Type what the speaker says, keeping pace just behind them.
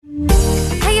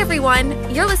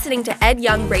everyone. You're listening to Ed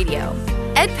Young Radio.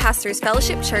 Ed pastors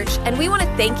Fellowship Church, and we want to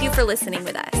thank you for listening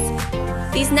with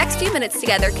us. These next few minutes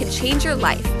together can change your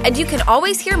life, and you can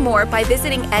always hear more by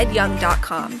visiting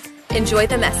edyoung.com. Enjoy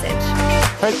the message.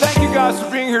 Hey, thank you guys for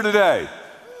being here today.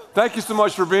 Thank you so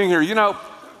much for being here. You know,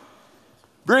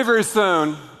 very, very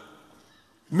soon,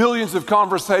 millions of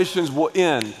conversations will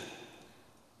end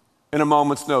in a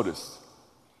moment's notice.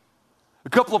 A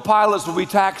couple of pilots will be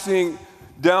taxiing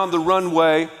down the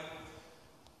runway.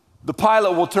 The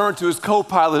pilot will turn to his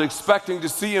co-pilot expecting to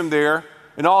see him there,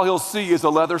 and all he'll see is a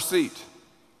leather seat.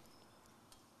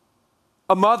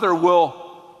 A mother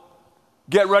will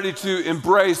get ready to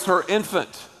embrace her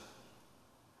infant,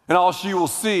 and all she will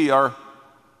see or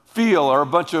feel are a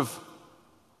bunch of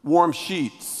warm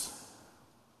sheets.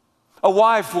 A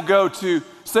wife will go to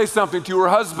say something to her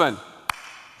husband.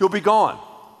 He'll be gone.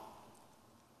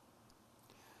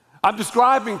 I'm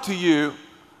describing to you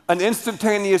an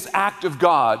instantaneous act of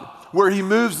God where he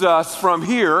moves us from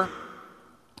here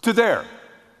to there,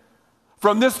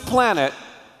 from this planet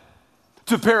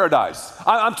to paradise.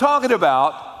 I'm talking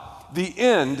about the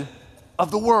end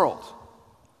of the world.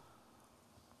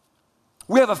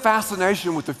 We have a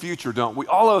fascination with the future, don't we?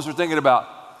 All of us are thinking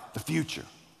about the future.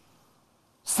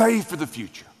 Save for the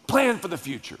future. Plan for the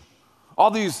future.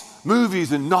 All these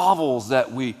movies and novels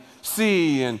that we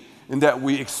see and that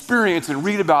we experience and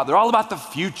read about, they're all about the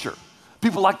future.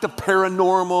 People like the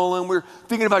paranormal, and we're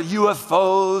thinking about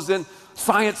UFOs and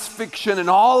science fiction and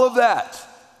all of that.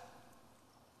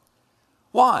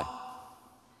 Why?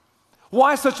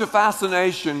 Why such a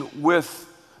fascination with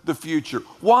the future?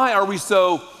 Why are we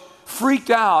so freaked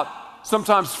out,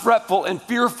 sometimes fretful and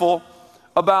fearful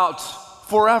about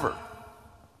forever?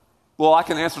 Well, I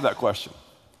can answer that question.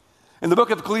 In the book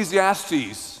of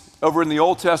Ecclesiastes, over in the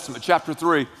Old Testament, chapter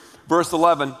 3, verse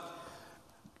 11,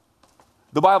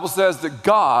 the Bible says that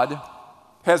God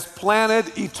has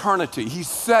planted eternity. He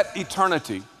set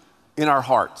eternity in our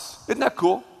hearts. Isn't that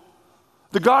cool?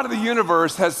 The God of the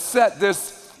universe has set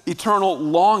this eternal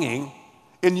longing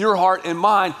in your heart and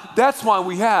mind. That's why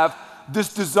we have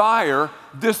this desire,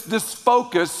 this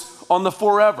focus on the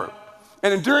forever.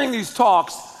 And during these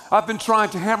talks, I've been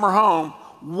trying to hammer home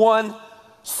one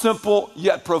simple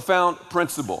yet profound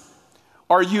principle.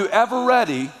 Are you ever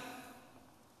ready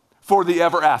for the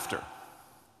ever after?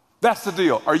 That's the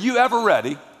deal. Are you ever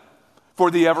ready for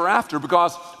the ever after?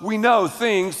 Because we know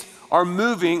things are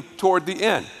moving toward the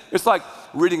end. It's like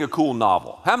reading a cool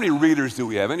novel. How many readers do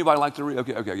we have? Anybody like to read?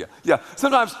 Okay, yeah.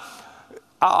 Sometimes,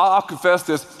 I'll confess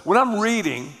this, when I'm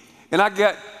reading and I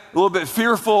get a little bit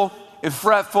fearful and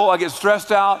fretful, I get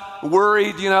stressed out,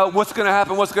 worried, what's going to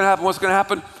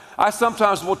happen? I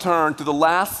sometimes will turn to the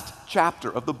last chapter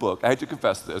of the book, I hate to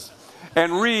confess this,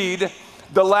 and read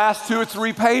the last 2 or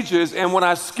 3 pages, and when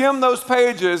I skim those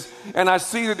pages and I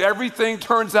see that everything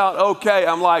turns out okay,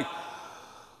 I'm like,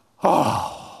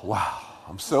 oh, wow,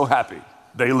 I'm so happy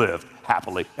they lived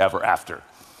happily ever after.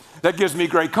 That gives me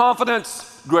great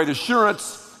confidence, great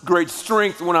assurance, great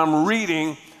strength when I'm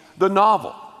reading the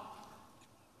novel.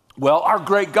 Well, our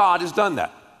great God has done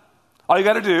that. All you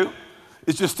got to do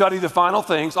is just study the final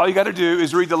things. All you got to do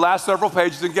is read the last several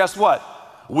pages, and guess what?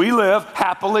 We live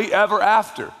happily ever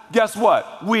after. Guess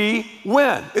what? We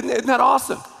win. Isn't that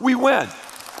awesome? We win.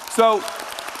 So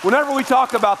whenever we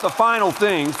talk about the final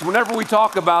things, whenever we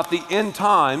talk about the end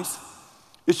times,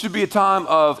 it should be a time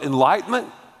of enlightenment.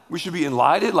 We should be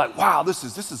enlightened, like, wow, this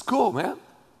is cool, man.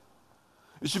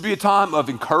 It should be a time of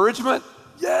encouragement.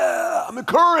 Yeah, I'm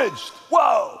encouraged.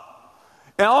 Whoa.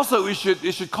 And also it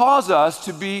should cause us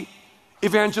to be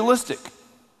evangelistic.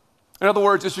 In other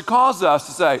words, it should cause us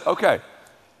to say, okay,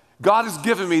 God has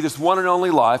given me this one and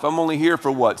only life. I'm only here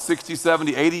for 60,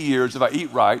 70, 80 years if I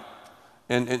eat right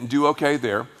and do okay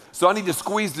there. So I need to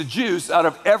squeeze the juice out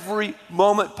of every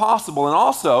moment possible. And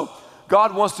also,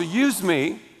 God wants to use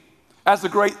me as a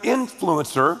great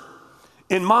influencer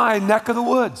in my neck of the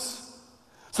woods.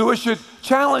 So it should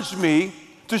challenge me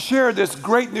to share this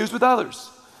great news with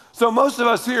others. So most of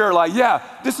us here are like, yeah,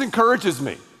 this encourages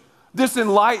me. This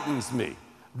enlightens me.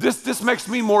 This makes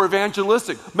me more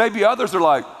evangelistic. Maybe others are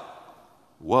like,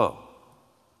 whoa,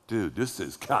 dude, this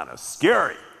is kind of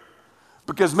scary.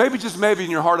 Because maybe, just maybe in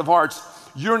your heart of hearts,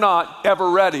 you're not ever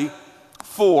ready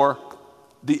for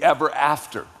the ever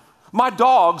after. My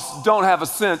dogs don't have a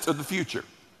sense of the future.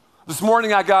 This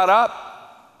morning I got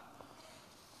up,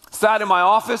 sat in my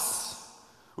office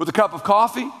with a cup of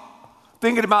coffee,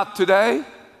 thinking about today.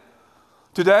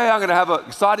 Today I'm going to have an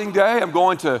exciting day. I'm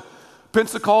going to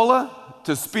Pensacola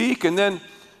to speak, and then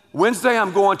Wednesday,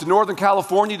 I'm going to Northern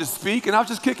California to speak, and I was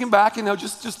just kicking back,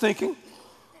 just thinking,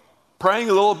 praying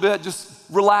a little bit, just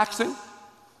relaxing.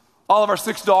 All of our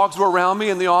 6 dogs were around me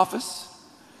in the office.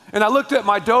 And I looked at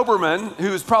my Doberman,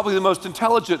 who is probably the most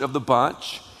intelligent of the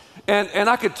bunch, and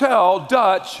I could tell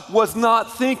Dutch was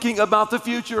not thinking about the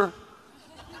future.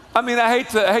 I mean, I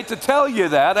hate to tell you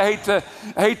that. I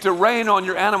hate to rain on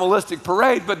your animalistic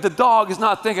parade, but the dog is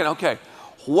not thinking, okay,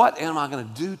 what am I going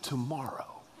to do tomorrow?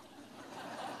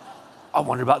 I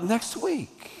wonder about next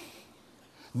week,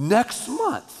 next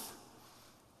month.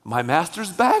 My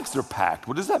master's bags are packed.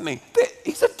 What does that mean?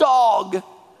 He's a dog.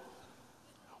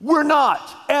 We're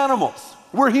not animals.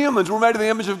 We're humans. We're made in the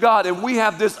image of God, and we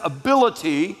have this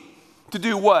ability to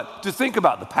do what? To think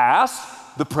about the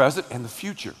past, the present, and the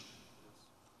future.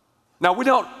 Now, we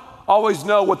don't always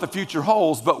know what the future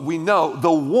holds, but we know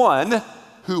the one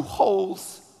who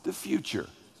holds the future,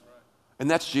 and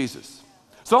that's Jesus.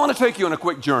 So I want to take you on a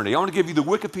quick journey. I want to give you the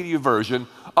Wikipedia version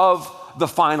of the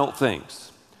final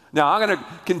things. Now, I'm going to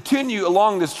continue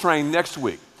along this train next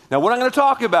week. Now, what I'm going to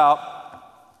talk about,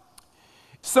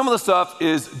 some of the stuff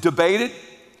is debated.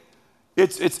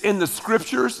 It's in the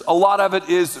scriptures. A lot of it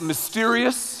is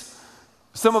mysterious.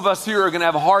 Some of us here are going to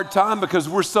have a hard time because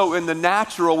we're so in the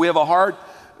natural. We have a hard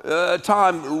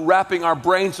time wrapping our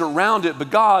brains around it,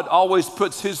 but God always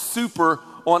puts his super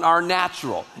on our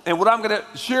natural. And what I'm going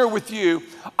to share with you,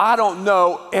 I don't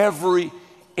know every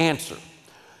answer.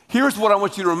 Here's what I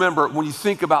want you to remember when you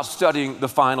think about studying the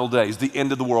final days, the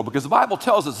end of the world, because the Bible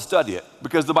tells us to study it,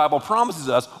 because the Bible promises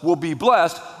us we'll be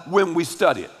blessed when we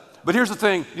study it. But here's the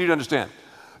thing you need to understand.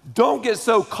 Don't get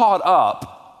so caught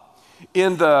up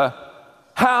in the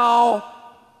how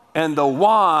and the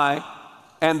why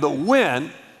and the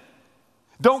when.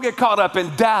 Don't get caught up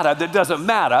in data that doesn't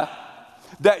matter,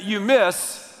 that you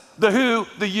miss the who,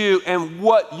 the you, and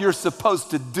what you're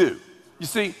supposed to do. You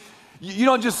see, you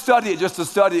don't just study it just to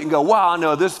study it and go, wow, I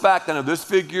know this fact, I know this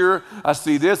figure, I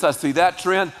see this, I see that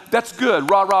trend. That's good,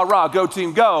 rah, rah, rah, go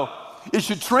team, go. It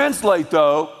should translate,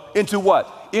 though, into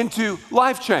what? Into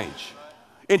life change.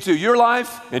 Into your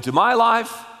life, into my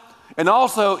life, and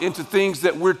also into things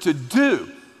that we're to do.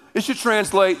 It should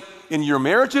translate in your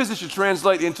marriages, it should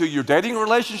translate into your dating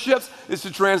relationships, it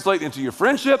should translate into your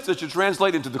friendships, it should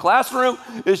translate into the classroom,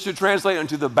 it should translate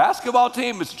into the basketball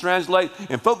team, it should translate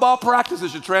in football practice,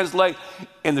 it should translate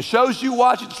in the shows you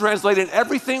watch, it should translate in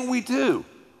everything we do.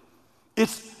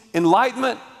 It's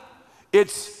enlightenment,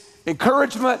 it's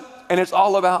encouragement, and it's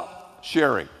all about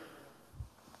sharing.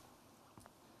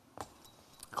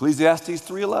 Ecclesiastes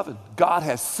 3:11, God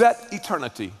has set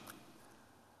eternity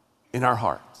in our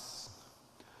hearts.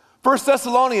 1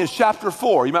 Thessalonians chapter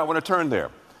 4, you might want to turn there.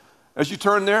 As you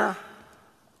turn there,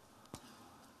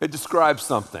 it describes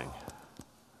something.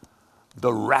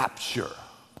 The rapture.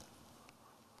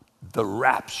 The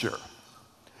rapture.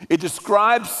 It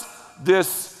describes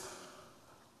this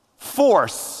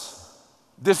force,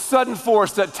 this sudden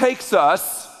force that takes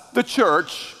us, the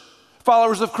church,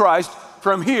 followers of Christ,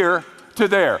 from here to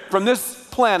there. From this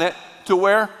planet to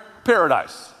where?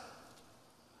 Paradise.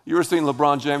 You ever seen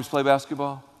LeBron James play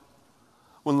basketball?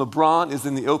 When LeBron is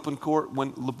in the open court,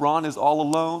 when LeBron is all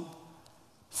alone,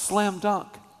 slam dunk.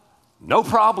 No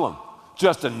problem.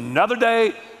 Just another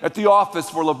day at the office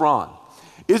for LeBron.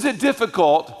 Is it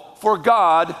difficult for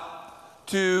God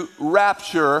to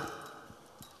rapture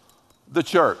the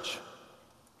church?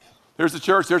 Here's the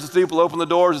church, there's the steeple, open the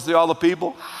doors and see all the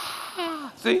people.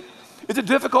 See? Is it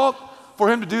difficult for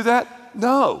him to do that?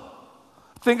 No.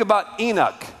 Think about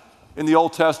Enoch in the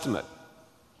Old Testament.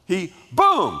 He,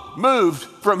 boom, moved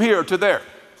from here to there.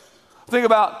 Think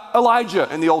about Elijah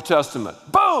in the Old Testament.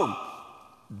 Boom,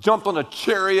 jumped on a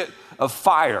chariot of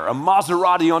fire, a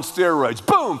Maserati on steroids.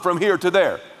 Boom, from here to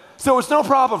there. So it's no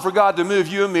problem for God to move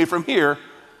you and me from here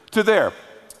to there.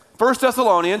 1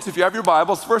 Thessalonians, if you have your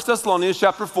Bibles, 1 Thessalonians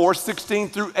chapter 4, 16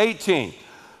 through 18.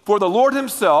 For the Lord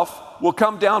himself will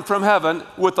come down from heaven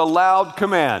with a loud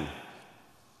command.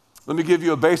 Let me give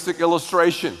you a basic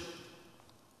illustration.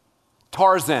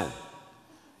 Tarzan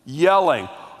yelling,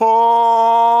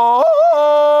 oh,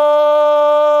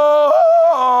 oh,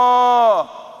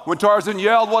 oh. When Tarzan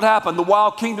yelled, what happened? The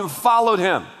wild kingdom followed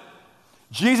him.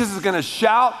 Jesus is going to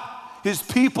shout. His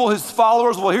people, his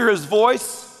followers will hear his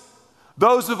voice.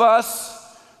 Those of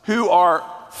us who are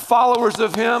followers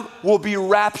of him will be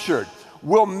raptured.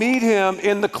 We'll meet him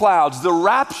in the clouds. The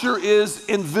rapture is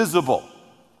invisible.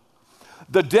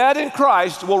 The dead in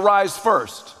Christ will rise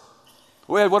first.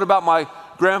 What about my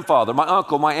grandfather, my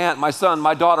uncle, my aunt, my son,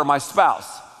 my daughter, my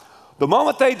spouse? The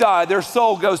moment they die, their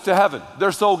soul goes to heaven.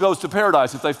 Their soul goes to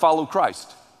paradise if they follow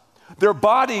Christ. Their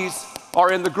bodies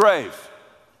are in the grave.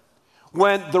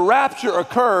 When the rapture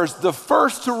occurs, the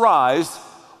first to rise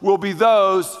will be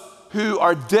those who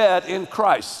are dead in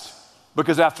Christ.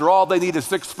 Because after all, they need a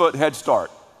 6-foot head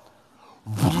start.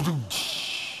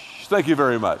 Thank you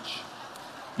very much.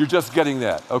 You're just getting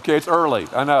that. Okay, it's early,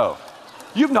 I know.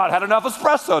 You've not had enough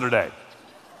espresso today.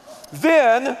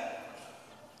 Then,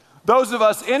 those of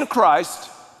us in Christ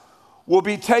will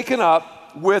be taken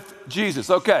up with Jesus.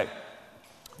 Okay,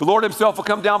 the Lord himself will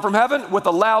come down from heaven with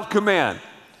a loud command,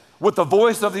 with the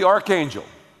voice of the archangel,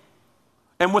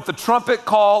 and with the trumpet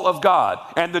call of God.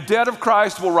 And the dead of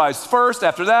Christ will rise first.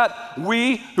 After that,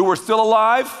 we who are still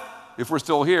alive, if we're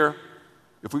still here,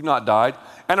 if we've not died,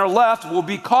 and are left will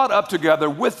be caught up together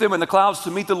with them in the clouds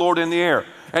to meet the Lord in the air.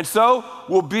 And so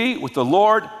we'll be with the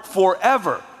Lord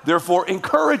forever. Therefore,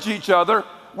 encourage each other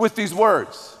with these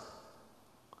words.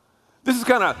 This is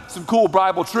kind of some cool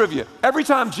Bible trivia. Every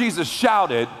time Jesus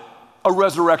shouted, a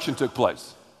resurrection took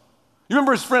place. You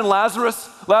remember his friend Lazarus?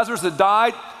 Lazarus had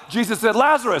died. Jesus said,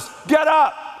 Lazarus, get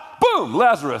up. Boom,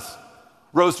 Lazarus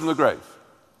rose from the grave.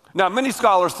 Now, many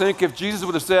scholars think if Jesus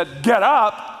would have said, get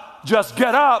up, just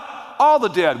get up, all the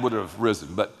dead would have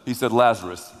risen. But he said,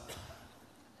 Lazarus,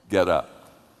 get up.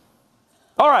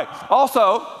 All right,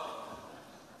 also,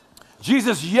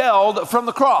 Jesus yelled from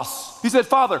the cross. He said,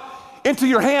 Father, into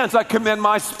your hands I commend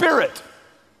my spirit.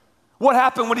 What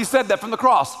happened when he said that from the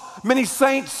cross? Many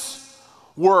saints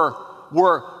were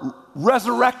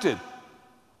resurrected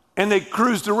and they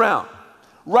cruised around.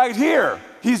 Right here,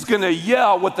 he's going to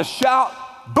yell with the shout,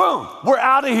 boom, we're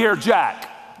out of here,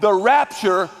 Jack. The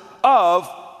rapture of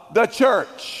the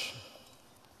church.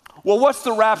 Well, what's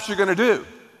the rapture going to do?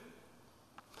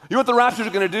 You know what the rapture is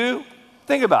going to do?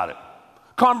 Think about it.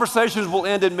 Conversations will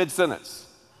end in mid-sentence.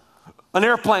 An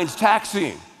airplane's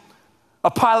taxiing.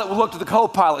 A pilot will look to the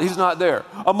co-pilot. He's not there.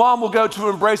 A mom will go to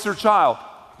embrace her child.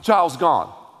 The child's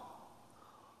gone.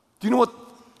 Do you know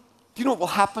what will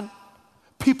happen?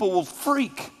 People will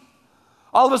freak.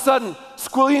 All of a sudden,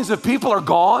 squillions of people are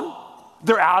gone.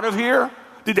 They're out of here.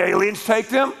 Did aliens take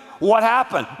them? What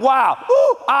happened? Wow.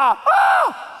 Ooh, ah,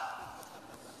 ah.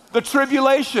 The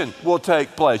tribulation will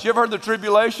take place. You ever heard of the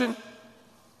tribulation?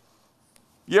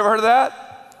 You ever heard of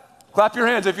that? Clap your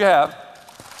hands if you have.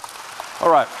 All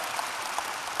right.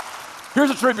 Here's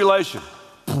a tribulation.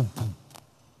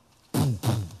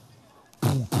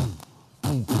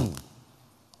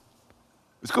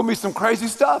 It's going to be some crazy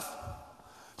stuff.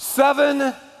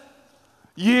 7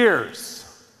 years.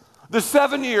 The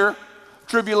 7-year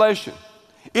tribulation.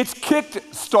 It's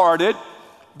kick-started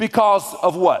because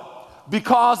of what?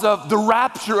 Because of the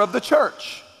rapture of the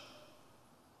church.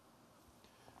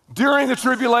 During the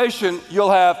tribulation,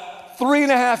 you'll have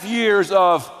 3.5 years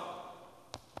of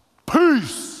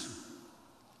peace.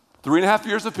 3.5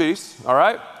 years of peace, all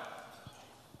right?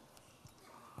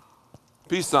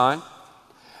 Peace sign.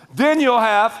 Then you'll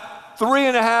have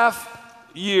 3.5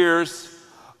 years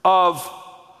of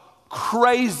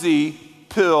crazy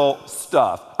pill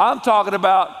stuff. I'm talking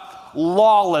about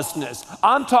lawlessness.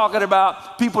 I'm talking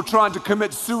about people trying to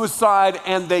commit suicide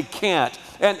and they can't.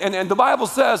 And the Bible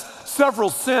says several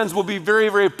sins will be very,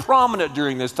 very prominent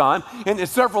during this time, and there's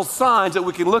several signs that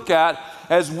we can look at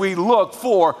as we look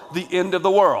for the end of the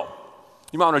world.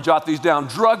 You might want to jot these down.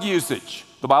 Drug usage.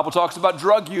 The Bible talks about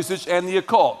drug usage and the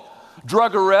occult.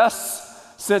 Drug arrests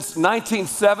since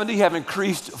 1970 have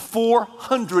increased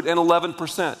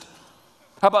 411%.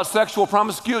 How about sexual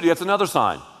promiscuity? That's another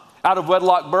sign. Out of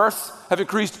wedlock births have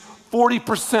increased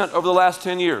 40% over the last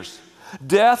 10 years.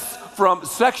 Deaths from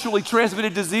sexually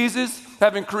transmitted diseases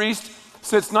have increased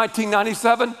since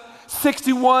 1997,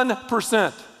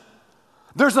 61%.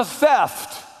 There's a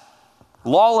theft,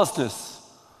 lawlessness.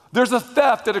 There's a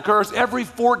theft that occurs every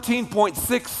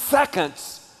 14.6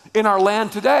 seconds in our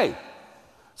land today.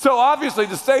 So obviously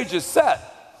the stage is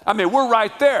set. I mean, we're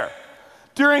right there.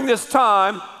 During this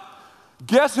time,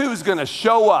 guess who's going to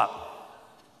show up?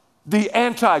 The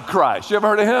Antichrist. You ever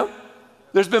heard of him?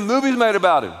 There's been movies made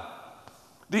about him.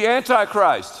 The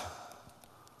Antichrist.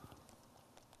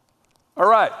 All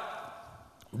right.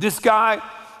 This guy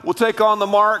will take on the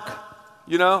mark,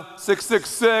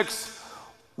 666,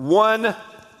 one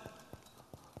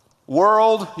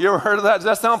world. You ever heard of that? Does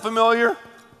that sound familiar?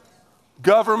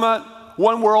 Government,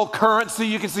 one world currency.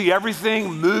 You can see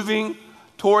everything moving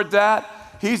toward that.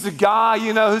 He's the guy,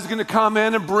 who's going to come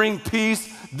in and bring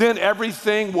peace. Then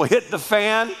everything will hit the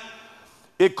fan.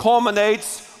 It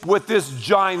culminates with this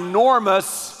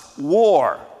ginormous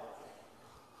war.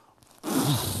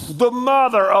 The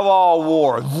mother of all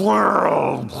war.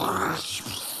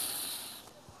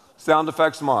 Sound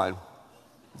effects mine.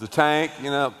 The tank,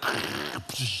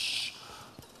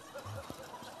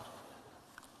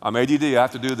 I'm ADD, I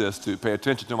have to do this to pay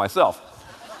attention to myself.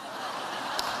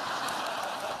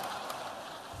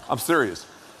 I'm serious.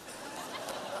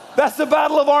 That's the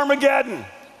Battle of Armageddon.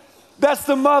 That's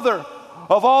the mother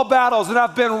of all battles. And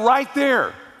I've been right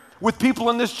there with people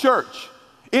in this church,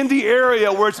 in the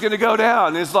area where it's going to go down.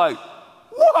 And it's like,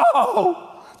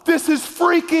 whoa, this is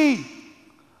freaky.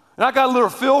 And I got a little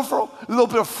fearful, a little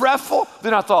bit fretful.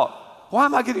 Then I thought, why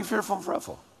am I getting fearful and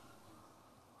fretful?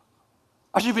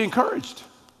 I should be encouraged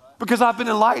because I've been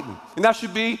enlightened. And that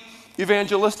should be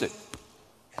evangelistic.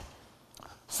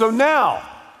 So now,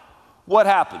 what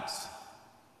happens?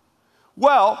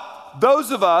 Well,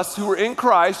 those of us who are in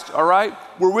Christ, all right,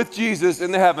 we're with Jesus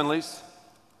in the heavenlies.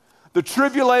 The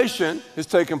tribulation has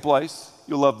taken place.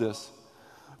 You'll love this.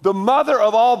 The mother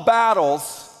of all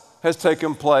battles has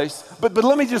taken place. But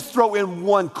let me just throw in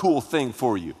one cool thing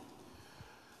for you.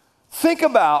 Think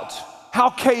about how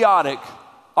chaotic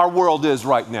our world is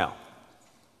right now.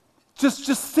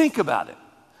 Just think about it.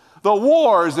 The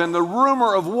wars and the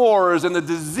rumor of wars and the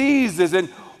diseases and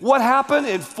what happened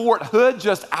in Fort Hood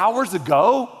just hours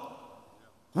ago?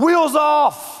 Wheels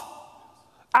off,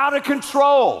 out of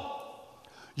control.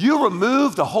 You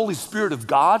remove the Holy Spirit of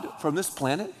God from this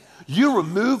planet? You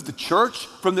remove the church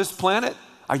from this planet?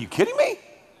 Are you kidding me?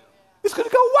 It's going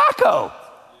to go wacko.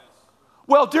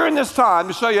 Well, during this time,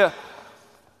 to show you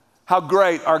how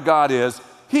great our God is,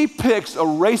 He picks a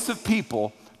race of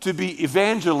people to be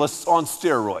evangelists on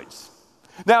steroids.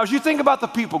 Now, as you think about the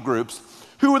people groups,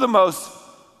 who are the most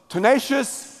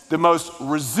tenacious, the most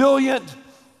resilient,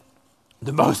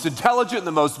 the most intelligent,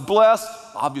 the most blessed?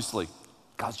 Obviously,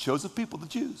 God's chosen people, the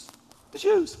Jews. The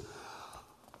Jews.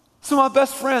 Some of my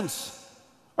best friends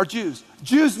are Jews.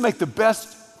 Jews make the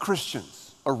best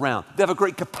Christians around. They have a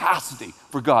great capacity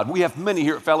for God. We have many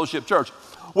here at Fellowship Church.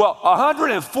 Well,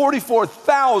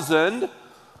 144,000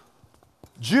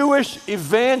 Jewish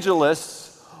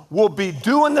evangelists will be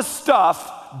doing the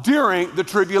stuff during the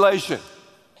tribulation.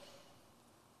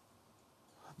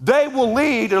 They will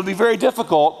lead, it'll be very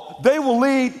difficult, they will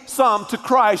lead some to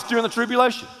Christ during the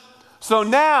tribulation. So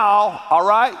now, all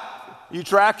right, you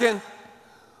tracking?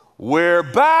 We're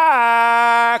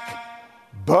back.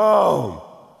 Boom.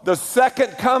 The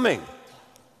second coming.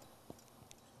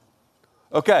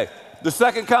 Okay, the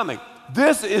second coming.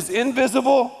 This is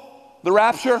invisible, the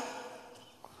rapture.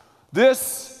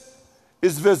 This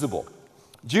is visible.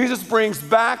 Jesus brings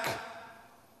back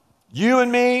you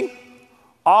and me,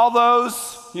 all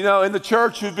those, in the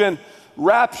church who've been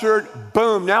raptured.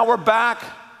 Boom, now we're back.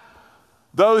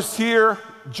 Those here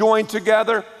joined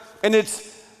together. And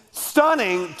it's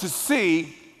stunning to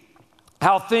see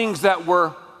how things that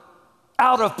were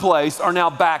out of place are now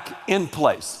back in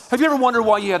place. Have you ever wondered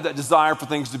why you have that desire for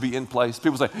things to be in place?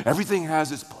 People say, everything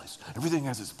has its place. Everything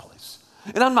has its place.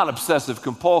 And I'm not obsessive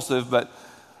compulsive, but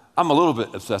I'm a little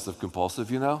bit obsessive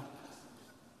compulsive,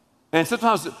 And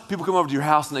sometimes people come over to your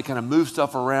house and they kind of move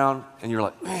stuff around and you're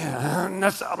like, man,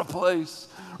 that's out of place.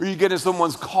 Or you get in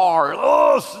someone's car,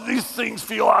 oh, these things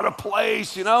feel out of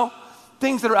place,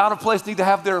 Things that are out of place need to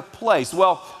have their place.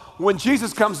 Well, when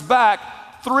Jesus comes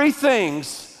back, 3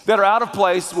 things that are out of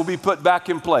place will be put back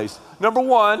in place. Number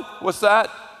 1, what's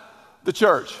that? The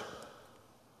church.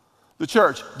 The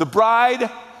church. The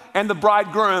bride and the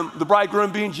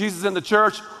bridegroom being Jesus and the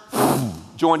church,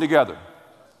 joined together.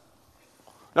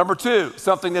 Number 2,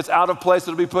 something that's out of place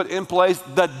that'll be put in place.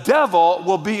 The devil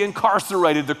will be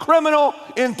incarcerated, the criminal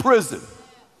in prison.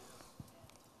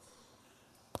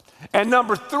 And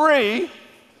number 3,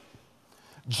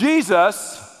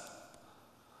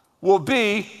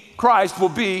 Christ will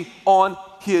be on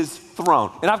his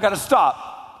throne. And I've got to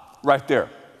stop right there.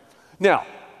 Now,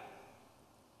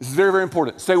 this is very, very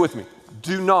important. Stay with me.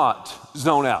 Do not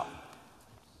zone out.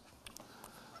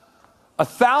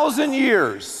 1,000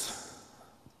 years.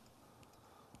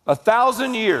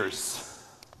 1,000 years.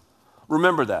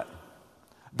 Remember that.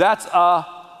 That's a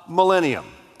millennium.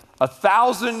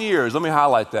 1,000 years. Let me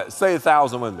highlight that. Say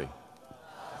 1,000 with me.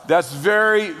 That's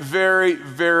very, very,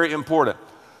 very important.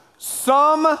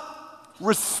 Some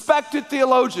respected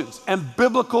theologians and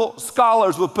biblical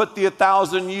scholars would put the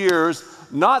 1,000 years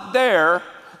not there.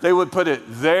 They would put it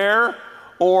there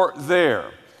or there.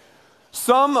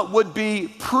 Some would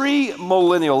be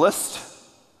pre-millennialist.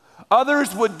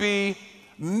 Others would be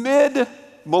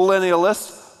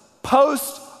mid-millennialist,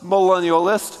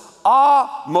 post-millennialist,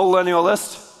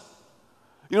 a-millennialist.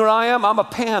 You know what I am? I'm a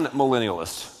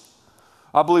pan-millennialist.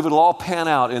 I believe it'll all pan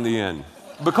out in the end.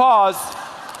 Because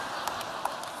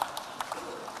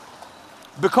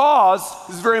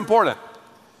this is very important.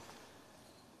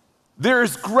 There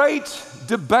is great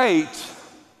debate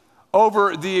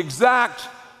over the exact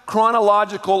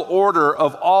chronological order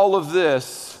of all of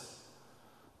this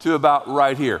to about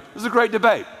right here. This is a great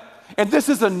debate. And this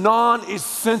is a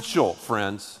non-essential,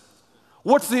 friends.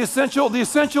 What's the essential? The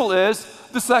essential is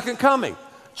the second coming.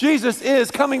 Jesus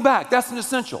is coming back. That's an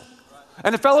essential.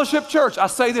 And at Fellowship Church, I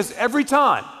say this every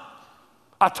time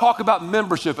I talk about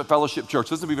membership at Fellowship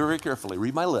Church. Listen to me very carefully.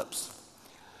 Read my lips.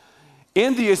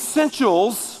 In the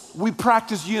essentials, we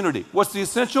practice unity. What's the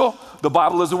essential? The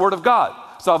Bible is the Word of God.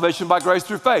 Salvation by grace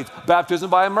through faith.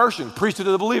 Baptism by immersion. Priesthood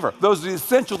of the believer. Those are the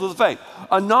essentials of the faith.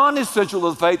 A non-essential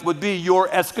of the faith would be your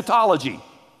eschatology,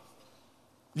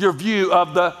 your view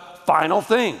of the final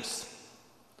things.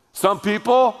 Some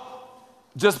people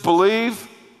just believe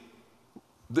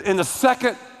in the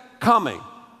second coming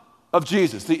of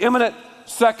Jesus, the imminent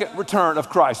second return of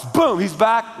Christ. Boom, he's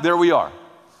back, there we are.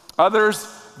 Others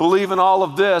believe in all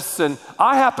of this, and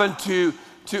I happen to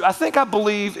I think I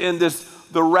believe in this,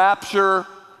 the rapture,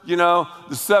 the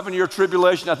 7-year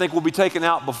tribulation. I think we'll be taken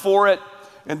out before it,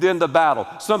 and then the battle.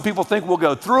 Some people think we'll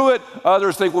go through it.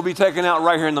 Others think we'll be taken out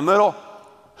right here in the middle.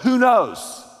 Who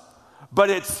knows? But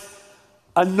it's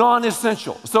a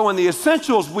non-essential. So in the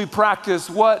essentials, we practice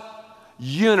what?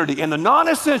 Unity. In the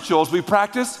non-essentials, we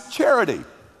practice charity.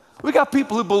 We got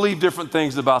people who believe different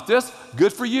things about this.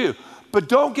 Good for you. But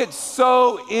don't get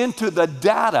so into the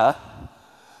data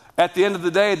at the end of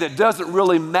the day that doesn't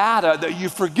really matter, that you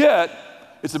forget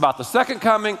it's about the second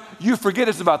coming. You forget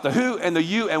it's about the who and the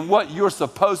you and what you're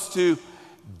supposed to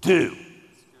do.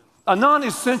 A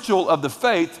non-essential of the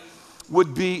faith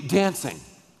would be dancing.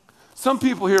 Some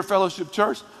people here at Fellowship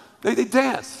Church, they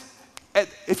dance.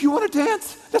 If you want to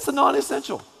dance, that's a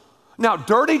non-essential. Now,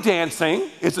 dirty dancing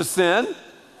is a sin.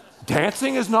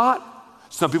 Dancing is not.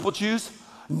 Some people choose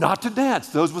not to dance,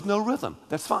 those with no rhythm.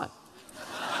 That's fine.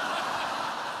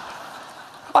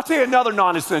 I'll tell you another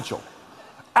non-essential.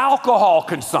 Alcohol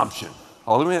consumption.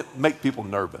 Oh, let me make people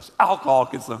nervous. Alcohol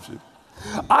consumption.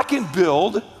 I can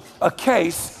build a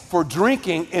case for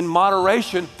drinking in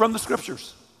moderation from the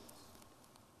scriptures.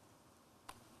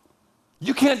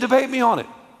 You can't debate me on it.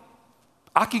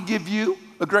 I can give you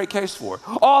a great case for it.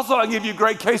 Also, I can give you a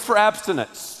great case for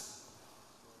abstinence.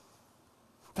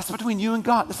 That's between you and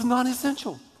God. That's a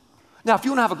non-essential. Now, if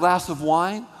you want to have a glass of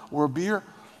wine or a beer,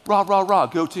 rah, rah, rah,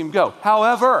 go team, go.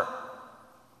 However,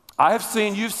 I have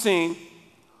seen, you've seen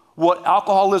what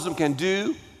alcoholism can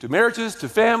do to marriages, to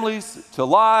families, to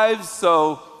lives.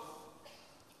 So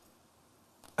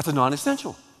that's a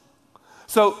non-essential.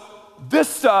 So this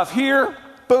stuff here,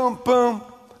 boom, boom,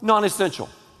 non-essential.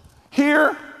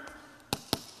 Here,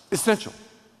 essential.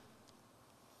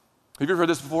 Have you ever heard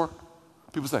this before?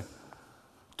 People say,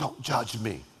 don't judge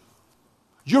me.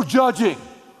 You're judging.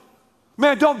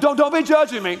 Man, don't be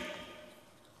judging me.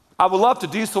 I would love to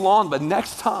diesel on, but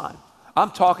next time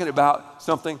I'm talking about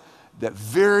something that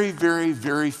very, very,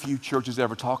 very few churches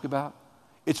ever talk about.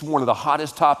 It's one of the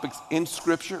hottest topics in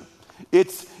Scripture.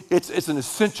 It's an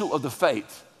essential of the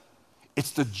faith.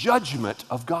 It's the judgment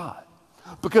of God.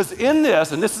 Because in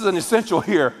this, and this is an essential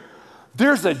here,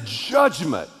 there's a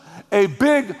judgment, a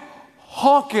big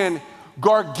honking,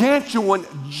 gargantuan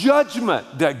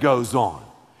judgment that goes on.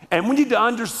 And we need to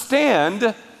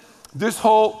understand this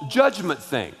whole judgment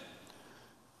thing.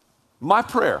 My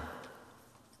prayer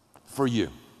for you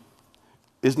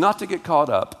is not to get caught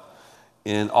up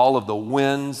in all of the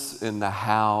whens and the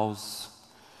hows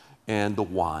and the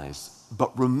whys.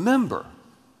 But remember,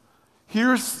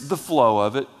 here's the flow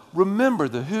of it. Remember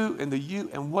the who and the you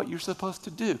and what you're supposed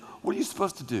to do. What are you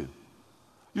supposed to do?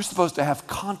 You're supposed to have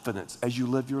confidence as you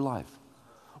live your life.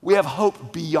 We have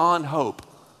hope beyond hope.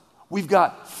 We've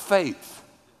got faith.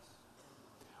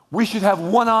 We should have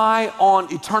one eye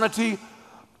on eternity,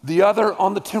 the other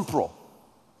on the temporal.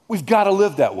 We've got to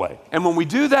live that way. And when we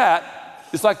do that,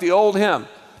 it's like the old hymn,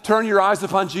 turn your eyes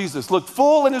upon Jesus, look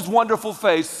full in his wonderful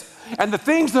face, and the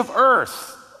things of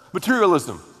earth,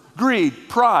 materialism, greed,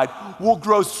 pride, will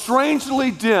grow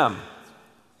strangely dim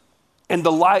in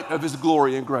the light of his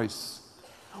glory and grace.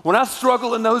 When I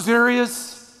struggle in those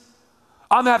areas,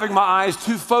 I'm having my eyes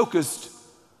too focused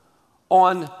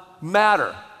on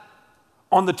matter,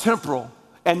 on the temporal,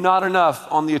 and not enough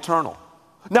on the eternal.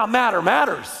 Now, matter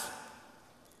matters,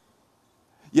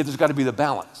 yet there's got to be the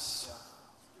balance.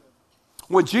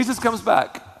 When Jesus comes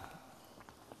back,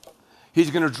 he's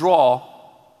going to draw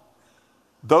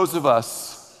those of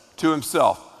us to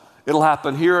himself. It'll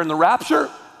happen here in the rapture.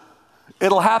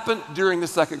 It'll happen during the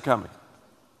second coming.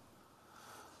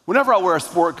 Whenever I wear a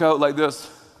sport coat like this,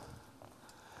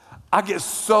 I get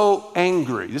so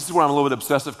angry. This is where I'm a little bit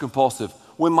obsessive compulsive.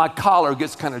 When my collar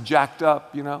gets kind of jacked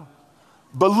up, you know.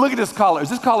 But look at this collar. Is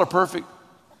this collar perfect?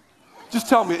 Just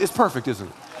tell me, it's perfect, isn't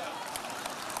it?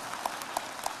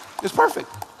 It's perfect.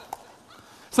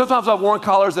 Sometimes I've worn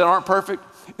collars that aren't perfect,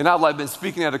 and I've like been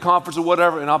speaking at a conference or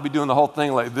whatever, and I'll be doing the whole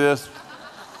thing like this.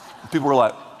 People were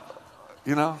like,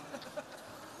 you know?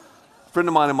 A friend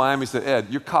of mine in Miami said, Ed,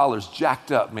 your collar's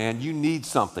jacked up, man. You need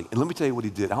something. And let me tell you what he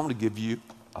did. I want to give you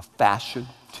a fashion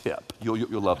tip.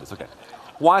 You'll love this, okay.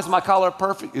 Why is my collar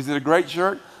perfect? Is it a great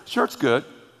shirt? Shirt's good,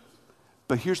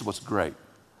 but here's what's great.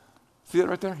 See that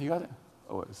right there? You got it?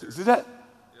 Oh, see that?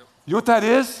 Yep. You know what that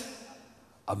is?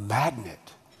 A magnet.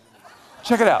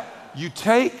 Check it out. You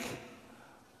take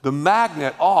the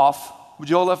magnet off. Would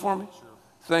you hold that for me? Sure.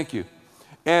 Thank you.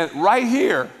 And right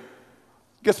here,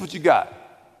 guess what you got?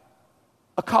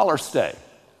 A collar stay.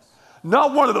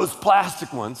 Not one of those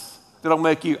plastic ones that'll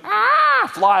make you,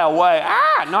 fly away.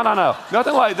 No.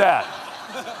 Nothing like that.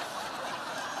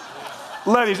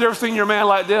 Ladies, ever seen your man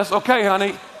like this? Okay,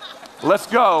 honey, let's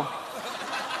go.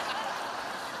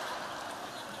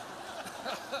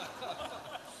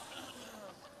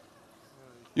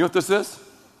 You know what this is?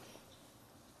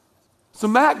 It's a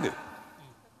magnet.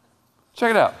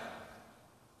 Check it out.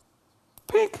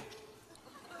 Pink.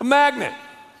 A magnet.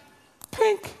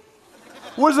 Pink.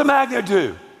 What does a magnet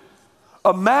do?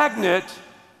 A magnet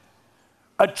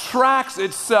attracts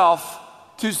itself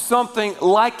to something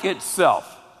like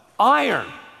itself. Iron.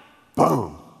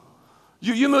 Boom.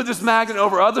 You move this magnet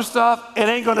over other stuff, it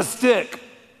ain't gonna stick.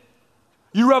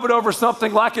 You rub it over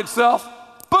something like itself,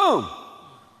 boom.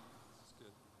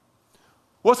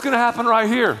 What's gonna happen right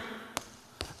here?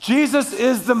 Jesus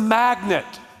is the magnet.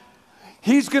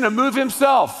 He's gonna move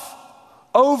himself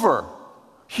over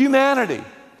humanity.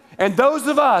 And those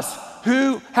of us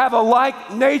who have a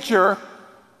like nature,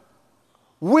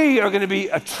 we are going to be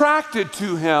attracted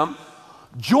to him,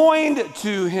 joined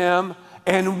to him,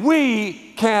 and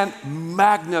we can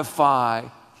magnify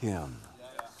him.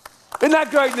 Isn't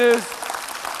that great news?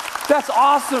 That's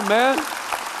awesome, man.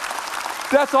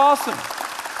 That's awesome.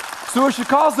 So it should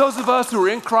cause those of us who are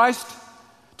in Christ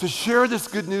to share this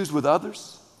good news with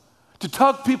others, to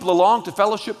tug people along to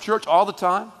Fellowship Church all the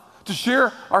time, to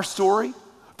share our story.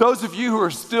 Those of you who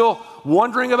are still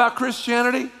wondering about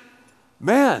Christianity,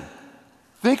 man,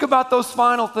 think about those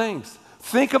final things.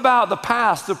 Think about the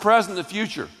past, the present, the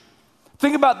future.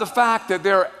 Think about the fact that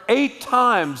there are 8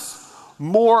 times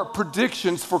more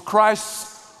predictions for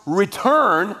Christ's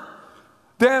return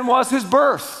than was his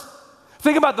birth.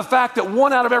 Think about the fact that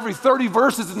 1 out of every 30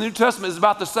 verses in the New Testament is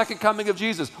about the second coming of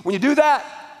Jesus. When you do that,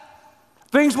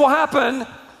 things will happen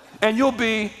and you'll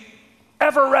be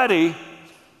ever ready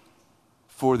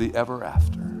for the ever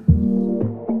after.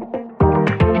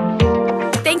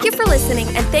 Thank you for listening,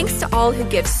 and thanks to all who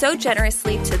give so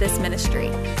generously to this ministry.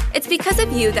 It's because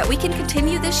of you that we can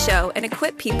continue this show and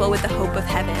equip people with the hope of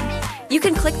heaven. You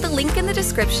can click the link in the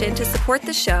description to support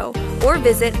the show or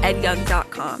visit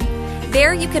edyoung.com.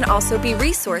 There you can also be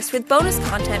resourced with bonus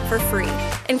content for free,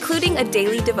 including a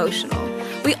daily devotional.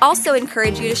 We also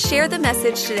encourage you to share the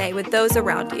message today with those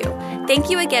around you. Thank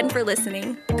you again for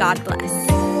listening. God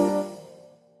bless.